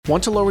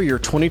Want to lower your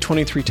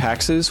 2023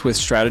 taxes with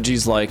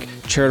strategies like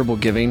charitable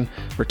giving,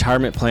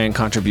 retirement plan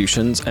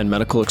contributions, and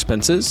medical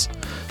expenses?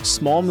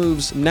 Small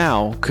moves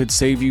now could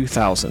save you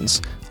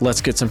thousands. Let's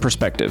get some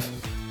perspective.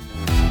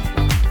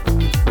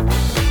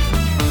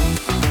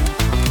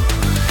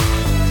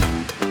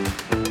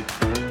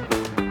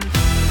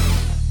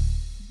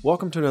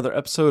 Welcome to another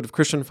episode of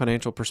Christian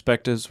Financial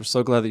Perspectives. We're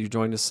so glad that you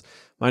joined us.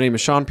 My name is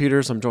Sean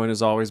Peters. I'm joined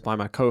as always by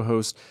my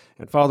co-host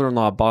and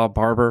father-in-law, Bob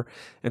Barber.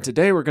 And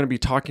today we're going to be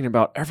talking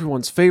about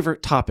everyone's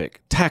favorite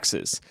topic,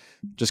 taxes.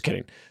 Just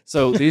kidding.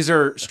 So these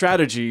are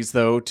strategies,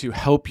 though, to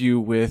help you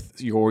with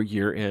your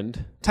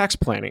year-end tax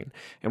planning.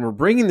 And we're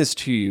bringing this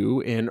to you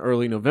in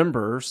early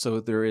November, so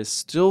there is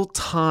still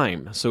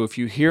time. So if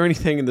you hear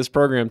anything in this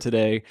program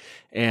today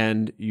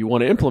and you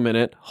want to implement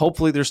it,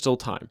 hopefully there's still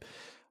time.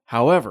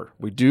 However,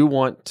 we do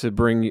want to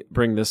bring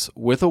this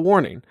with a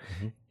warning.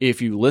 Mm-hmm.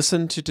 If you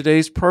listen to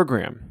today's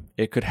program,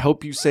 it could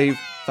help you save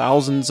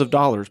thousands of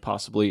dollars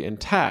possibly in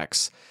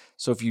tax.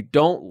 So if you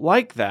don't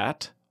like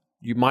that,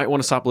 you might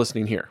want to stop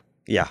listening here.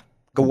 Yeah.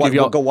 Go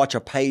watch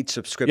a paid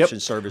subscription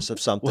service of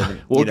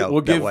something,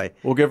 we'll give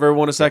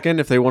everyone a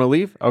second if they want to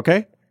leave.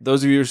 Okay.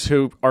 Those of you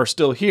who are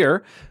still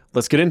here,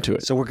 let's get into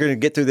it. So we're going to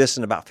get through this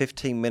in about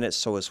 15 minutes.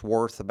 So it's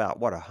worth about,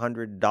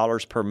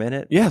 $100 per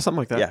minute? Yeah, something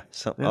like that. Yeah.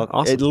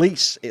 Awesome. At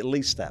least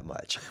that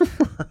much.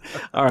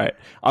 All right.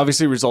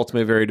 Obviously, results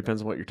may vary.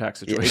 Depends on what your tax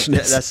situation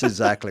is. That's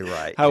exactly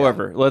right.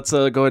 However, let's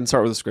go ahead and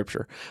start with the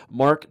scripture.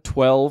 Mark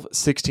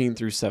 12:16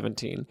 through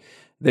 17.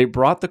 They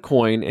brought the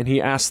coin and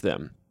he asked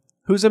them,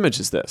 whose image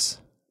is this?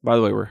 By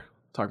the way, we're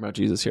talking about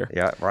Jesus here.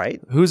 Yeah, right.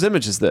 Whose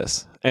image is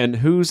this? And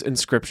whose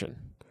inscription?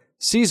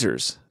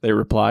 Caesar's, they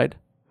replied.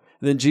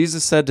 Then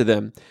Jesus said to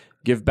them,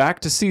 give back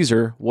to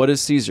Caesar what is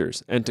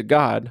Caesar's, and to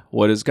God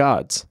what is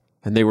God's.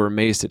 And they were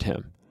amazed at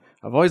him.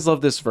 I've always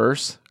loved this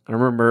verse. I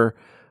remember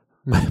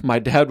my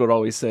dad would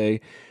always say,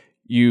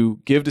 you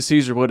give to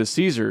Caesar what is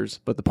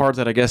Caesar's, but the part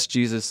that I guess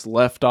Jesus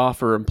left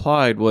off or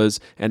implied was,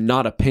 and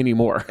not a penny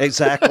more.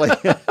 Exactly.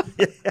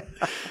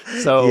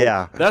 So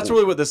that's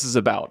really what this is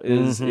about,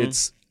 is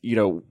it's,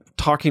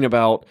 talking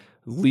about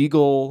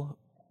legal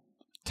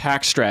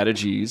tax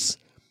strategies.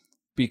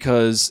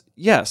 Because,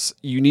 yes,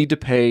 you need to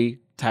pay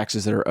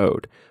taxes that are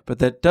owed, but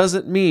that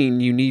doesn't mean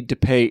you need to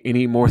pay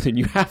any more than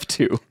you have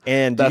to.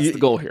 And that's the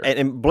goal here.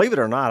 And believe it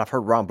or not, I've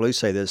heard Ron Blue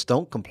say this,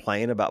 don't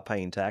complain about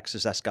paying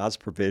taxes. That's God's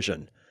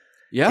provision.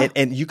 Yeah.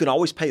 And you can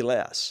always pay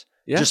less.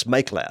 Yeah. Just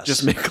make less.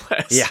 Just make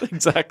less. Yeah.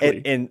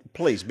 Exactly. And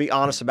please be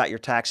honest about your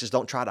taxes.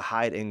 Don't try to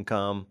hide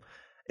income.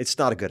 It's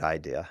not a good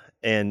idea.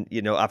 And,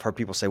 I've heard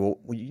people say, well,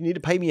 you need to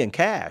pay me in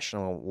cash.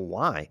 And I'm like, well,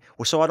 why?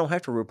 Well, so I don't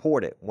have to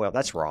report it. Well,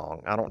 that's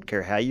wrong. I don't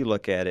care how you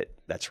look at it.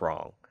 That's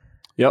wrong.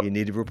 Yep. You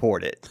need to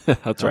report it.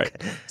 That's right.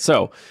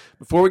 So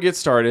before we get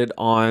started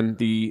on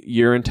the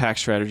year-end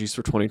tax strategies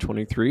for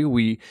 2023,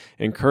 we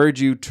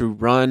encourage you to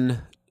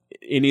run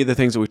any of the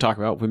things that we talk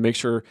about. We make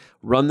sure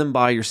run them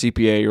by your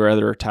CPA or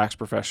other tax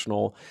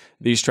professional.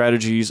 These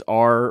strategies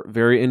are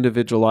very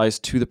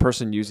individualized to the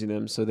person using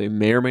them, so they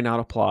may or may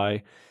not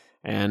apply.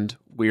 And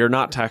we are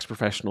not tax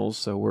professionals,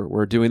 so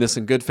we're doing this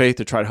in good faith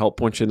to try to help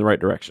point you in the right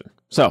direction.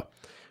 So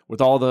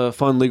with all the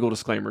fun legal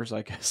disclaimers,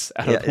 I guess,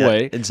 out of the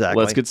way, exactly.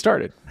 Let's get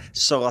started.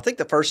 So I think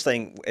the first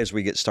thing as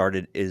we get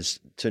started is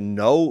to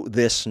know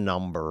this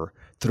number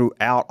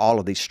throughout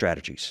all of these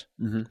strategies.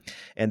 Mm-hmm.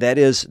 And that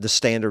is the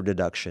standard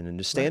deduction. And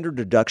the standard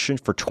deduction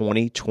for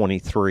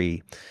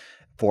 2023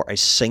 for a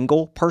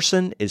single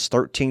person is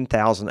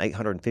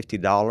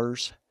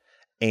 $13,850.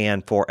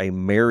 And for a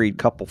married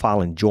couple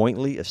filing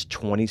jointly, it's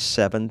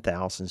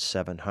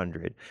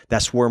 $27,700.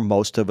 That's where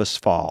most of us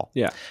fall.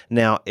 Yeah.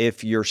 Now,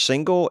 if you're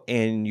single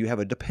and you have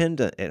a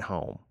dependent at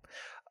home,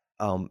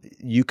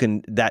 you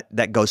can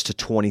that goes to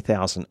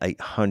 $20,800.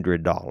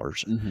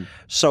 Mm-hmm.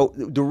 So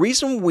the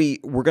reason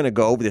we're going to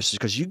go over this is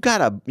because you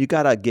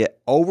gotta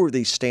get over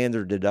these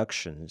standard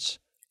deductions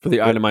for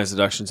the itemized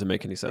deductions to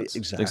make any sense.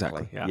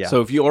 Exactly. Yeah.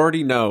 So if you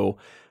already know,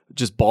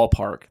 just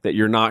ballpark, that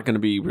you're not going to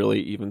be really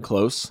even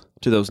close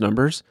to those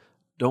numbers,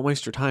 don't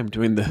waste your time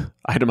doing the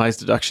itemized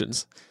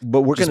deductions.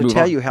 But we're going to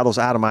tell you how those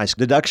itemized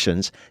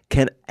deductions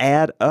can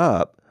add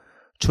up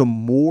to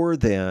more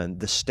than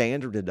the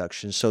standard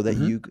deductions so that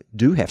you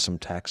do have some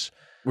tax.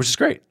 Which is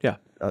great, yeah.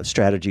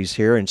 Strategies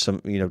here and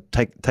some,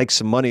 take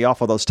some money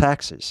off of those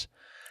taxes.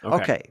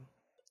 Okay.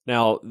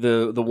 Now,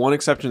 the one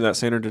exception to that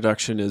standard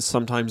deduction is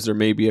sometimes there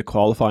may be a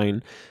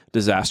qualifying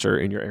disaster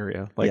in your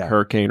area, like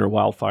hurricane or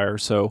wildfire.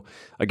 So,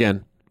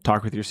 again,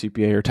 talk with your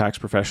CPA or tax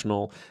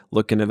professional,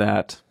 look into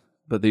that.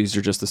 But these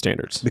are just the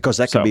standards. Because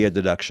that could be a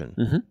deduction.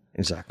 Mm-hmm.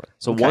 Exactly.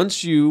 So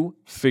once you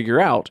figure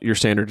out your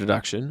standard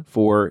deduction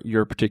for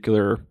your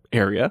particular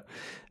area,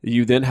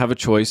 you then have a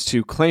choice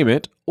to claim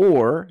it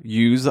or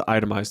use the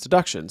itemized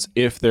deductions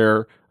if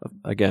they're,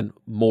 again,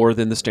 more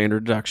than the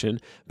standard deduction,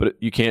 but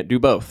you can't do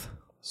both.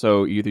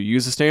 So either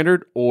use the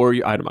standard or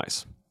you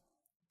itemize.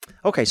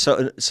 Okay,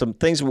 so some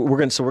things we're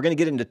going to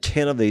get into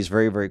 10 of these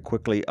very, very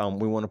quickly.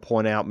 We want to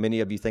point out many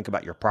of you think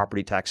about your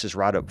property taxes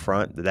right up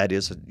front. That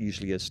is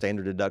usually a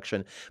standard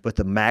deduction, but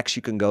the max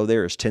you can go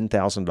there is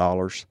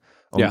 $10,000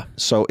 Yeah.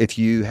 So if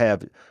you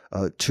have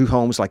two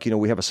homes, like,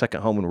 we have a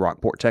second home in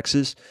Rockport,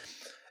 Texas,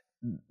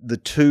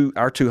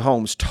 our two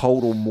homes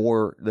total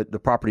more, the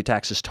property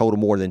taxes total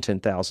more than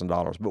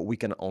 $10,000, but we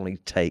can only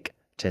take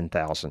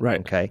 $10,000. Right.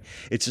 Okay.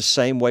 It's the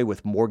same way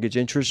with mortgage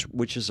interest,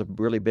 which is a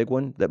really big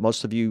one that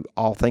most of you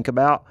all think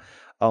about.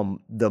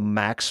 The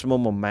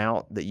maximum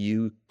amount that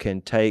you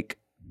can take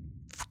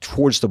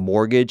towards the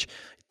mortgage,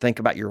 think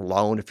about your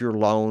loan. If your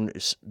loan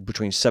is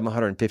between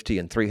 $750,000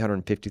 and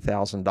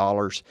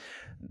 $350,000,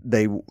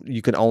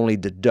 you can only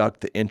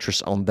deduct the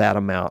interest on that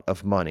amount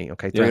of money.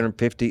 Okay,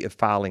 $350,000 if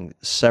filing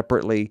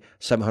separately,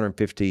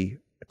 $750,000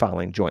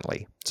 filing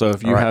jointly. So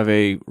if you have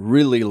a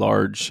really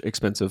large,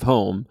 expensive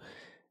home,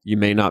 you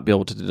may not be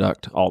able to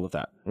deduct all of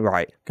that.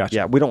 Right. Gotcha.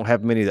 Yeah, we don't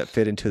have many that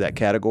fit into that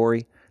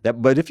category.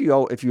 But if you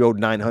owed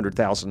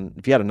 $900,000,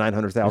 if you had a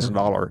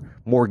 $900,000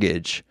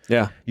 mortgage,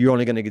 you're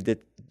only going to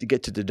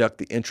get to deduct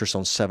the interest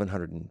on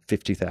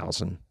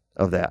 $750,000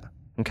 of that.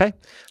 Okay.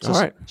 So all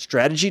right.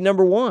 Strategy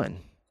number one.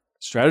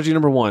 Strategy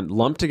number one,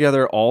 lump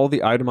together all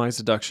the itemized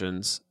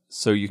deductions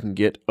so you can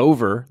get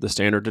over the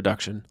standard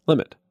deduction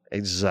limit.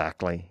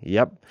 Exactly.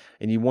 Yep.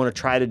 And you want to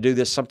try to do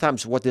this.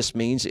 Sometimes what this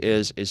means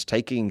is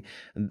taking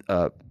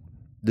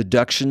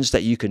deductions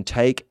that you can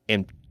take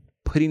and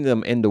putting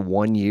them into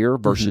 1 year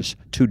versus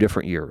 2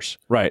 different years.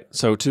 Right.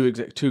 So two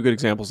good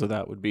examples of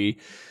that would be,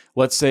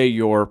 let's say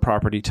your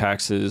property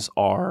taxes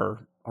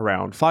are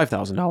around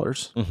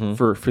 $5,000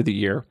 for the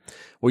year.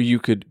 Well, you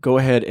could go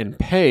ahead and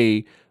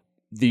pay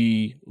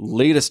the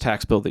latest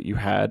tax bill that you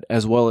had,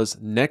 as well as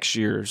next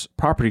year's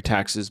property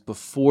taxes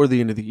before the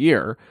end of the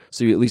year,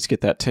 so you at least get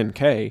that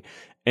 $10K.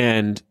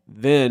 And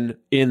then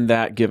in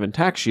that given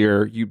tax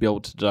year, you'd be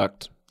able to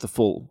deduct the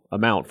full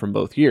amount from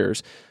both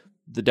years.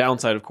 The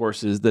downside, of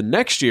course, is the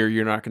next year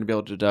you're not going to be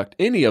able to deduct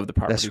any of the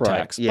property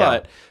tax.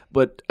 Yeah.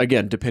 But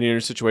again, depending on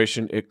your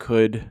situation, it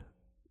could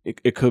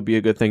be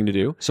a good thing to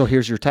do. So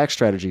here's your tax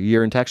strategy,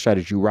 year-end tax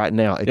strategy right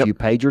now. If you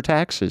paid your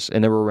taxes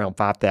and they were around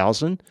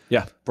 $5,000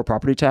 for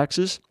property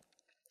taxes,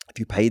 if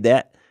you paid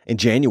that in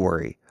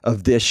January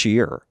of this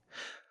year,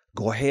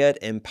 go ahead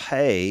and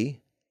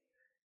pay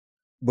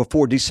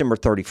before December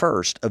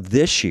 31st of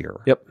this year.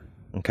 Yep.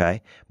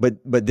 Okay.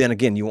 But then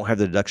again, you won't have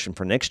the deduction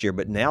for next year,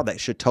 but now that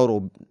should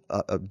total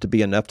to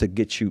be enough to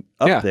get you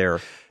up there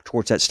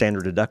towards that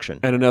standard deduction.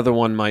 And another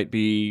one might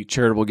be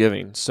charitable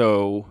giving.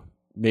 So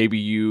maybe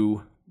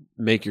you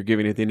make your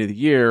giving at the end of the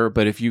year,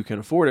 but if you can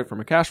afford it from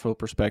a cash flow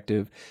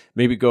perspective,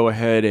 maybe go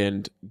ahead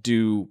and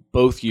do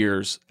both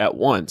years at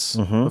once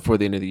before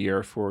the end of the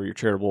year for your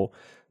charitable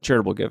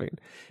giving.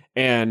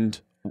 And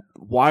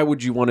why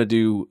would you want to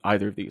do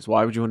either of these?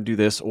 Why would you want to do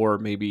this, or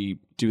maybe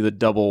do the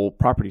double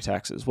property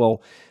taxes?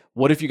 Well,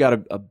 what if you got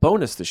a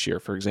bonus this year,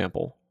 for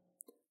example,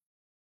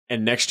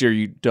 and next year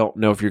you don't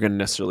know if you're going to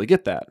necessarily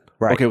get that?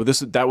 Right. Okay, well,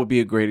 that would be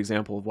a great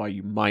example of why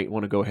you might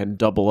want to go ahead and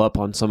double up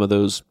on some of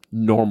those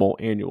normal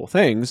annual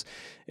things,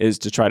 is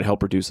to try to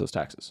help reduce those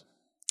taxes.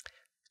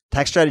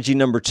 Tax strategy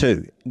number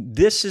 2.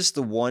 This is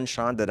the one,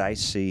 Sean, that I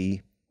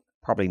see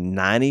probably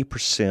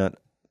 90%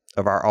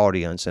 of our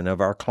audience and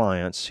of our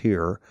clients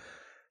here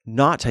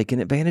not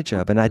taking advantage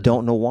of, and I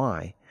don't know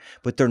why,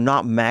 but they're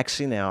not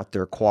maxing out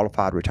their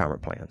qualified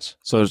retirement plans.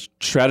 So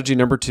strategy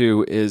number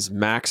 2 is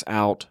max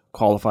out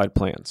qualified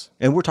plans.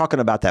 And we're talking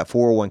about that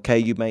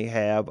 401k you may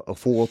have, a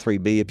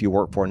 403b if you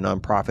work for a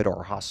nonprofit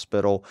or a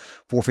hospital,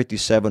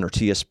 457 or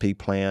TSP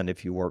plan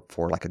if you work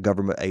for like a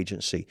government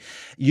agency.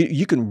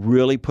 You can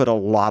really put a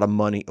lot of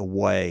money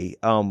away.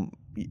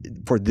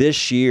 For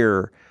this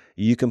year,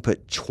 you can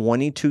put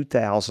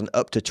 $22,000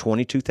 up to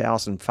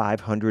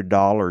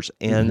 $22,500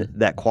 in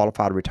that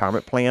qualified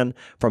retirement plan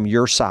from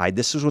your side.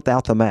 This is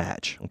without the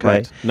match, okay?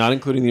 Right. Not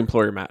including the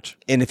employer match.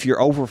 And if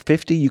you're over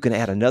 50, you can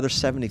add another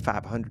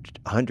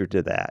 $7,500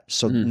 to that.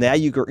 So now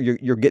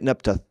you're getting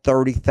up to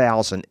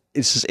 $30,000.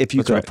 This is if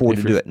you can afford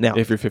to do it. Now,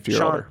 if you're 50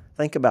 or older,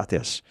 think about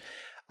this.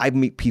 I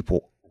meet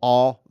people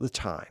all the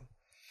time.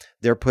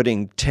 They're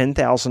putting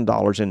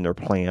 $10,000 in their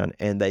plan,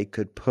 and they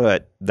could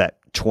put that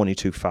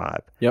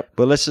 $22,500. Yep.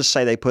 But let's just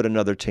say they put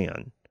another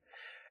 10,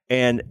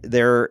 and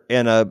they're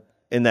in the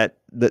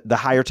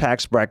higher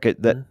tax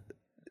bracket that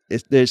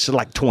it's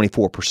like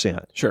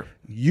 24%. Sure.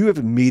 You have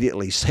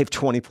immediately saved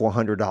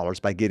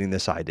 $2,400 by getting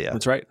this idea.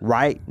 That's right.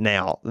 Right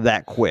now,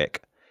 that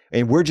quick,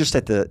 and we're just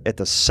at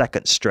the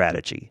second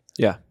strategy.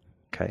 Yeah.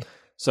 Okay.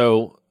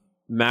 So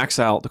max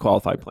out the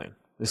qualified plan.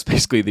 It's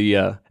basically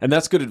and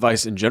that's good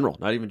advice in general,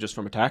 not even just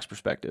from a tax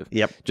perspective.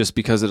 Yep. Just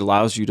because it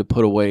allows you to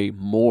put away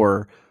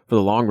more for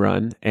the long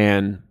run,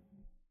 and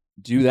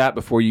do that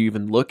before you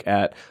even look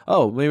at,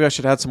 oh, maybe I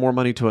should add some more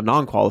money to a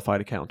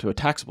non-qualified account, to a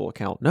taxable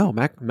account. No,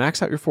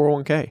 max out your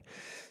 401k.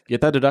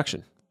 Get that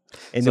deduction.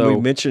 And then we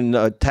mentioned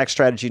tax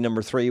strategy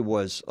number 3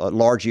 was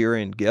large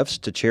year-end gifts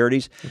to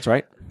charities. That's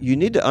right. You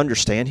need to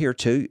understand here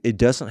too, it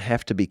doesn't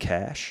have to be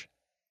cash.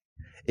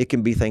 It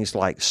can be things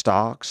like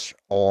stocks,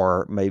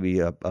 or maybe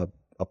a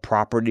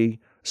property,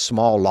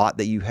 small lot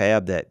that you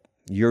have that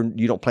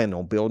you don't plan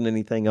on building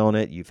anything on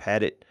it. You've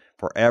had it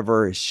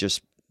forever. It's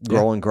just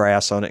growing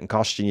grass on it and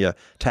costing you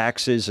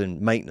taxes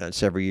and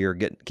maintenance every year,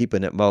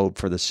 keeping it mowed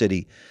for the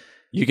city.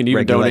 You can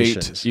even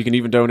donate. You can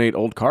even donate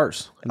old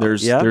cars.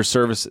 There's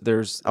service.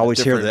 There's I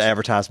always hear the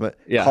advertisement.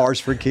 Yeah.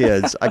 Cars for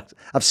kids.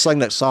 I've sung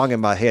that song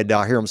in my head. Now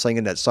I hear them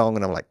singing that song,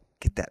 and I'm like,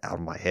 get that out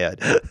of my head.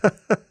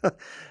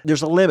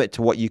 There's a limit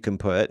to what you can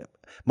put.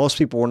 Most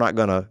people are not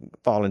going to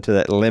fall into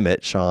that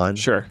limit, Sean.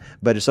 Sure.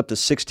 But it's up to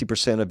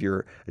 60% of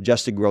your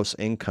adjusted gross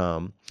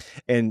income.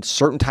 And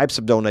certain types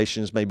of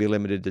donations may be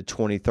limited to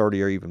 20,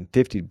 30, or even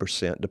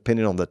 50%,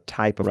 depending on the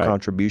type of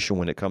contribution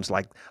when it comes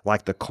like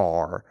the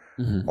car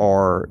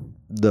or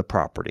the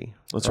property.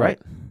 That's right.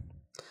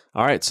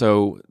 All right.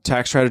 So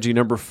tax strategy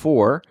number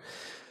 4,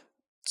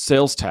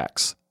 sales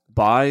tax.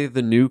 Buy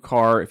the new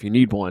car if you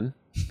need one,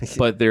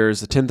 but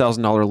there's a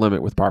 $10,000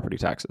 limit with property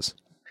taxes.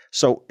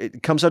 So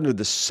it comes under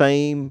the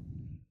same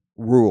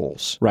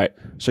rules. Right.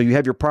 So you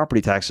have your property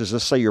taxes.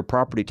 Let's say your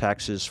property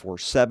taxes for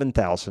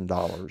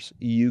 $7,000.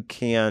 You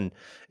can,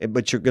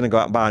 but you're going to go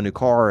out and buy a new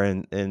car,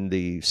 and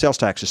the sales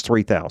tax is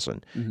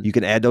 $3,000. You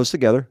can add those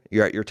together.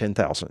 You're at your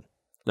 $10,000.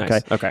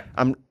 Nice. Okay.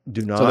 So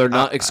they're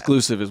not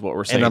exclusive, is what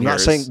we're saying. And I'm not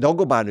saying don't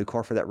go buy a new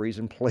car for that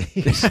reason,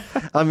 please.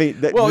 I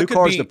mean, new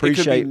cars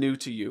depreciate. It could be new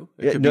to you.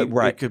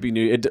 It could be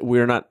new.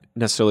 We're not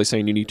necessarily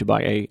saying you need to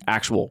buy a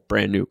actual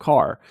brand new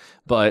car,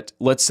 but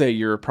let's say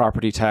your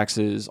property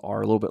taxes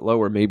are a little bit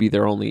lower. Maybe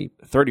they're only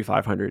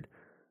 $3,500,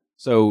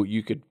 so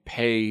you could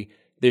pay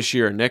this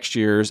year and next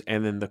year's,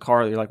 and then the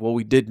car. You're like, well,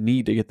 we did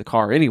need to get the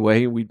car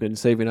anyway. We've been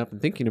saving up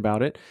and thinking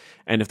about it,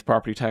 and if the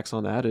property tax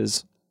on that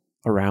is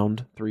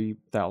around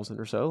 $3,000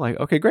 or so, like,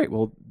 okay, great.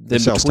 Well, then the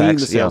sales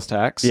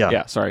tax,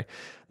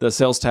 the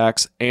sales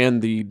tax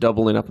and the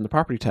doubling up in the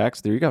property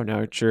tax, there you go. Now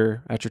at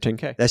your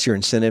 $10K. That's your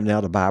incentive now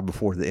to buy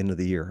before the end of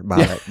the year.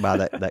 Buy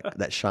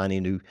that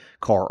shiny new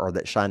car or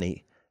that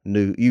shiny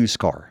new used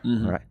car.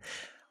 Right.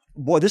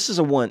 Boy, this is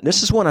one I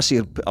see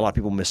a lot of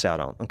people miss out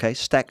on. Okay,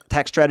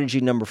 tax strategy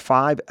number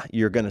 5.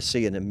 You're going to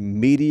see an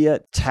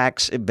immediate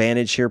tax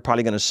advantage here.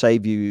 Probably going to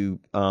save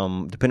you,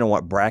 depending on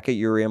what bracket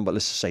you're in, but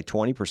let's just say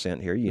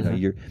 20% here. You know,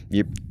 you're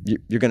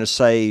going to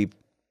save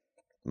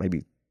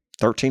maybe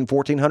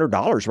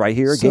 $1,400 right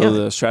here again. So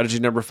the strategy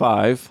number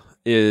 5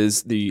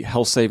 is the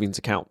health savings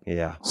account.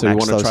 Yeah. So you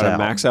want to try to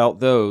max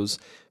out those,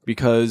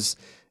 because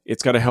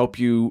it's got to help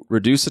you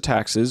reduce the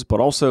taxes, but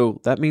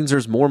also that means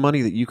there's more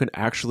money that you can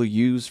actually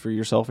use for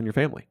yourself and your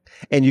family.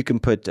 And you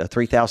can put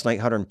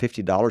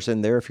 $3,850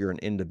 in there if you're an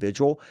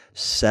individual,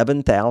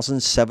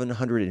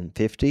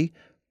 $7,750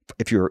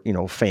 if you're,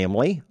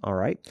 family. All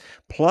right.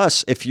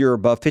 Plus, if you're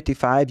above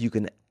 55, you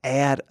can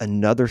add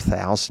another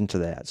 $1,000 to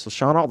that. So,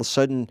 Sean, all of a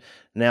sudden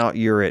now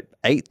you're at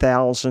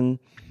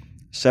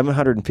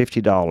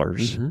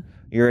 $8,750.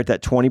 You're at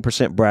that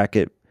 20%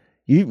 bracket.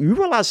 You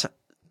realize,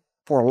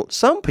 for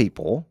some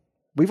people,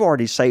 we've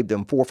already saved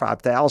them $4,000 or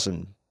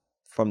 $5,000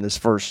 from this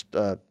first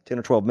 10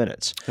 or 12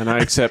 minutes. And I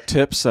accept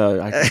tips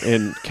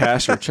in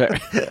cash or check.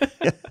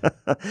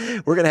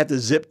 We're going to have to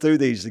zip through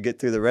these to get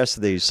through the rest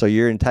of these. So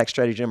you're in tax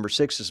strategy number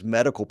 6 is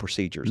medical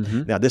procedures.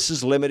 Now, this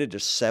is limited to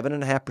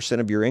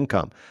 7.5% of your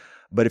income.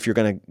 But if you're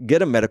going to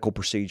get a medical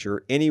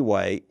procedure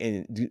anyway,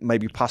 and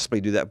maybe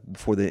possibly do that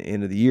before the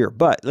end of the year,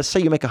 but let's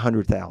say you make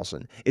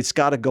 $100,000, it's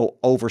got to go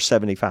over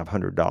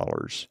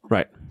 $7,500,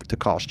 right, to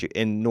cost you.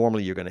 And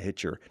normally you're going to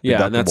hit your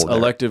deductible and that's there.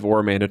 Elective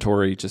or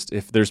mandatory. Just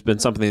if there's been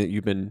something that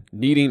you've been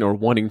needing or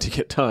wanting to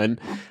get done,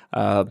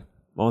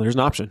 well, there's an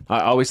option.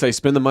 I always say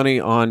spend the money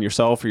on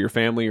yourself or your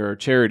family or a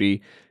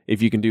charity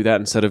if you can do that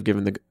instead of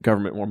giving the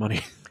government more money.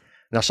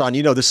 Now, Sean,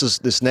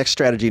 this next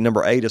strategy,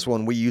 number 8, is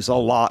one we use a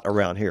lot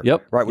around here.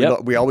 Yep.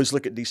 Right. We always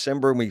look at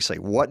December and we say,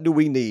 what do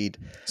we need?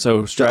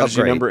 So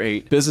strategy number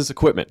 8, business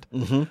equipment.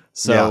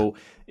 So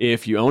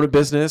if you own a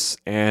business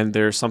and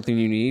there's something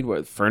you need,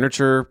 what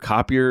furniture,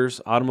 copiers,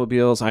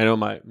 automobiles. I know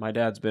my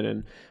dad's been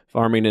in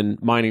farming and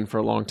mining for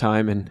a long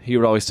time, and he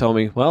would always tell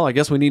me, well, I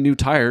guess we need new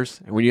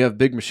tires. And when you have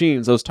big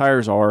machines, those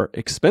tires are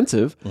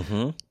expensive.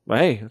 But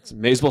hey,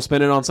 may as well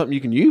spend it on something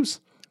you can use.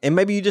 And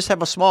maybe you just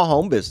have a small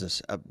home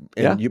business,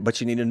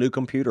 but you need a new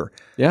computer.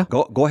 Yeah.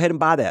 Go ahead and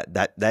buy that.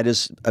 That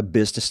is a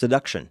business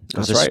deduction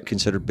because That's it's right.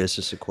 considered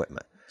business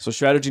equipment. So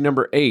strategy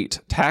number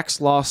 8,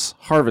 tax loss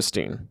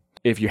harvesting.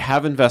 If you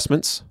have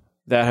investments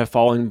that have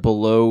fallen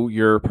below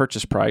your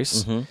purchase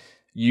price,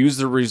 use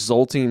the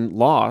resulting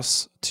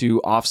loss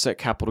to offset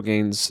capital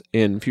gains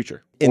in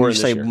future. And you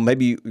say,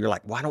 maybe you're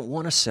like, well, I don't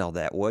want to sell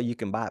that. Well, you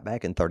can buy it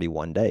back in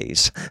 31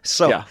 days.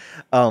 So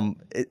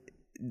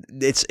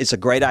it's a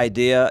great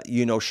idea.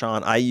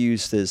 Sean, I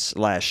used this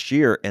last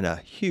year in a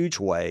huge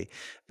way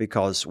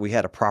because we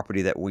had a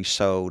property that we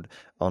sold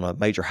on a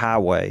major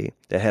highway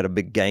that had a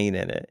big gain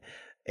in it.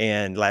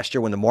 And last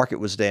year when the market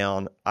was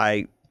down,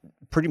 I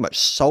pretty much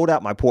sold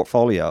out my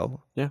portfolio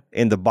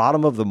in the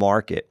bottom of the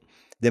market,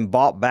 then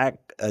bought back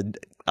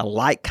a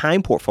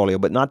like-kind portfolio,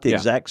 but not the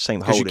exact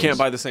same holdings. Because you can't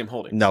buy the same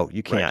holdings. No,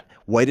 you can't. Right.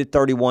 Waited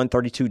 31,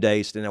 32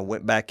 days, then I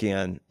went back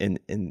in and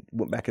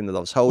went back into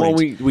those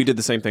holdings. Well, we did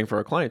the same thing for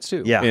our clients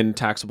too. Yeah. In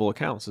taxable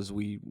accounts, is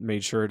we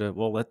made sure to,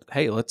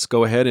 let's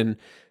go ahead and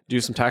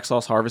do some tax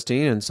loss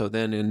harvesting. And so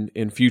then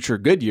in future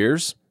good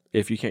years,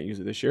 if you can't use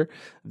it this year,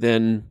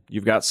 then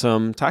you've got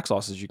some tax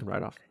losses you can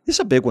write off. This is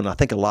a big one I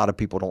think a lot of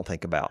people don't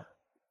think about.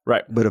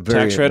 Right. But a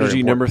very, tax strategy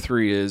very number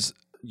 3 is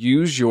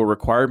use your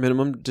required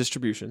minimum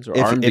distributions or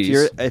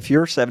RMDs. If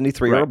you're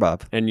 73 or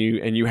above, and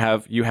you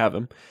have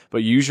them,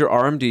 but use your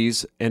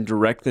RMDs and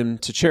direct them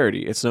to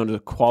charity. It's known as a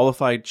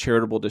qualified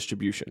charitable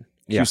distribution,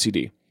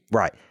 QCD.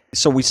 Right.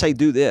 So we say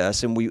do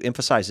this, and we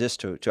emphasize this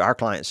to our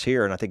clients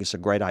here, and I think it's a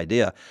great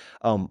idea.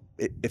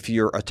 If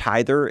you're a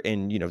tither,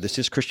 and this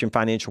is Christian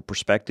Financial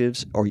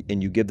Perspectives,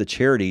 and you give the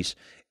charities,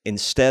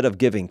 instead of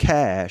giving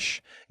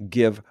cash,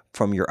 give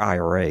from your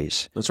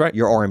IRAs. That's right.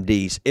 Your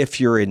RMDs, if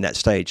you're in that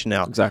stage.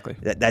 Now, exactly.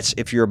 That's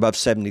if you're above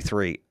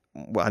 73.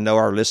 I know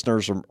our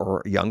listeners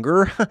are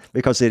younger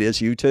because it is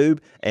YouTube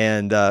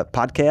and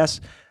podcasts.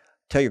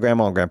 Tell your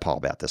grandma and grandpa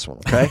about this one,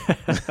 okay?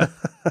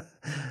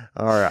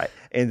 All right.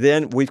 And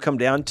then we've come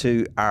down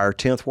to our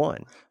 10th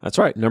one. That's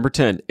right. Number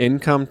 10,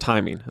 income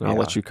timing. And I'll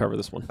let you cover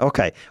this one.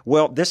 Okay.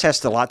 Well, this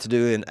has a lot to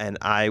do, and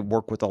I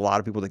work with a lot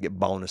of people that get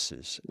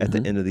bonuses at the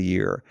end of the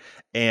year.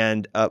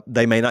 And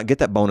they may not get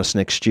that bonus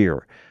next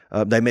year.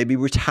 They may be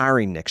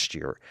retiring next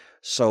year.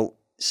 So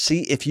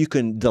see if you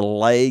can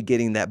delay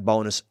getting that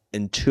bonus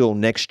until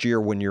next year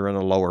when you're in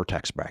a lower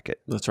tax bracket.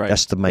 That's right.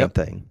 That's the main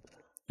thing.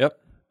 Yep.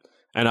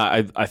 And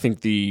I think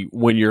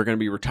when you're going to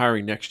be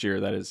retiring next year,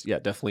 that is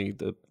definitely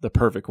the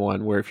perfect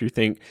one. Where if you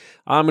think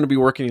I'm going to be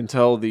working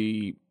until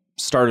the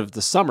start of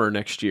the summer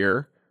next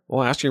year,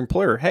 well, ask your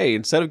employer, hey,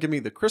 instead of giving me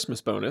the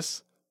Christmas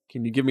bonus,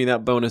 can you give me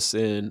that bonus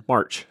in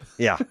March?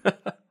 Yeah.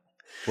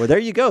 Well, there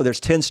you go. There's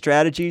 10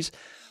 strategies.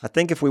 I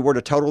think if we were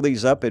to total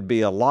these up, it'd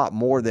be a lot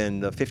more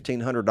than the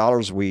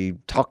 $1,500 we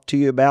talked to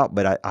you about.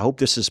 But I hope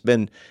this has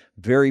been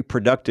very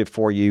productive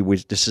for you.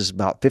 This is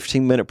about a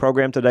 15-minute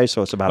program today,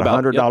 so it's about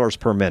 $100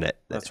 per minute.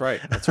 That's right.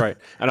 That's right.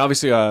 And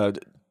obviously,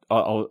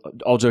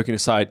 all joking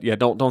aside,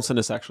 don't send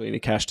us actually any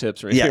cash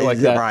tips or anything like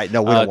that. Right.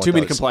 No, we don't want too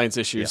many those. compliance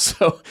issues.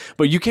 So,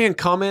 but you can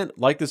comment,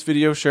 like this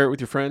video, share it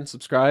with your friends,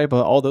 subscribe.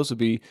 All those would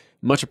be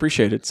much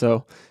appreciated.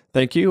 So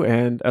thank you.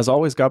 And as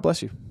always, God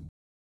bless you.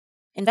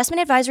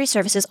 Investment advisory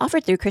services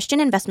offered through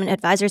Christian Investment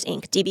Advisors,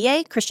 Inc.,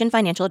 DBA Christian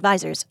Financial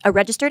Advisors, a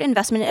registered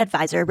investment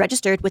advisor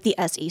registered with the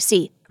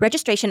SEC.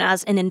 Registration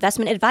as an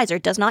investment advisor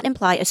does not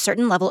imply a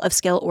certain level of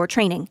skill or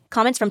training.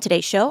 Comments from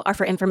today's show are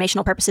for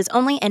informational purposes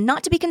only and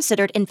not to be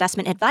considered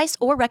investment advice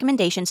or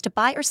recommendations to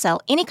buy or sell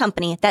any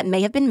company that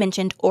may have been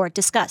mentioned or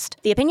discussed.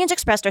 The opinions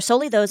expressed are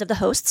solely those of the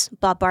hosts,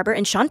 Bob Barber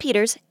and Sean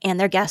Peters, and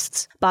their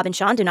guests. Bob and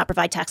Sean do not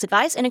provide tax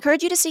advice and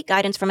encourage you to seek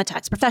guidance from a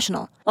tax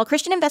professional. While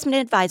Christian Investment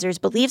Advisors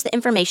believes the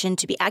information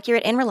to be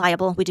accurate and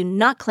reliable, we do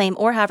not claim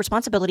or have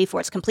responsibility for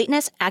its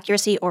completeness,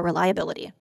 accuracy, or reliability.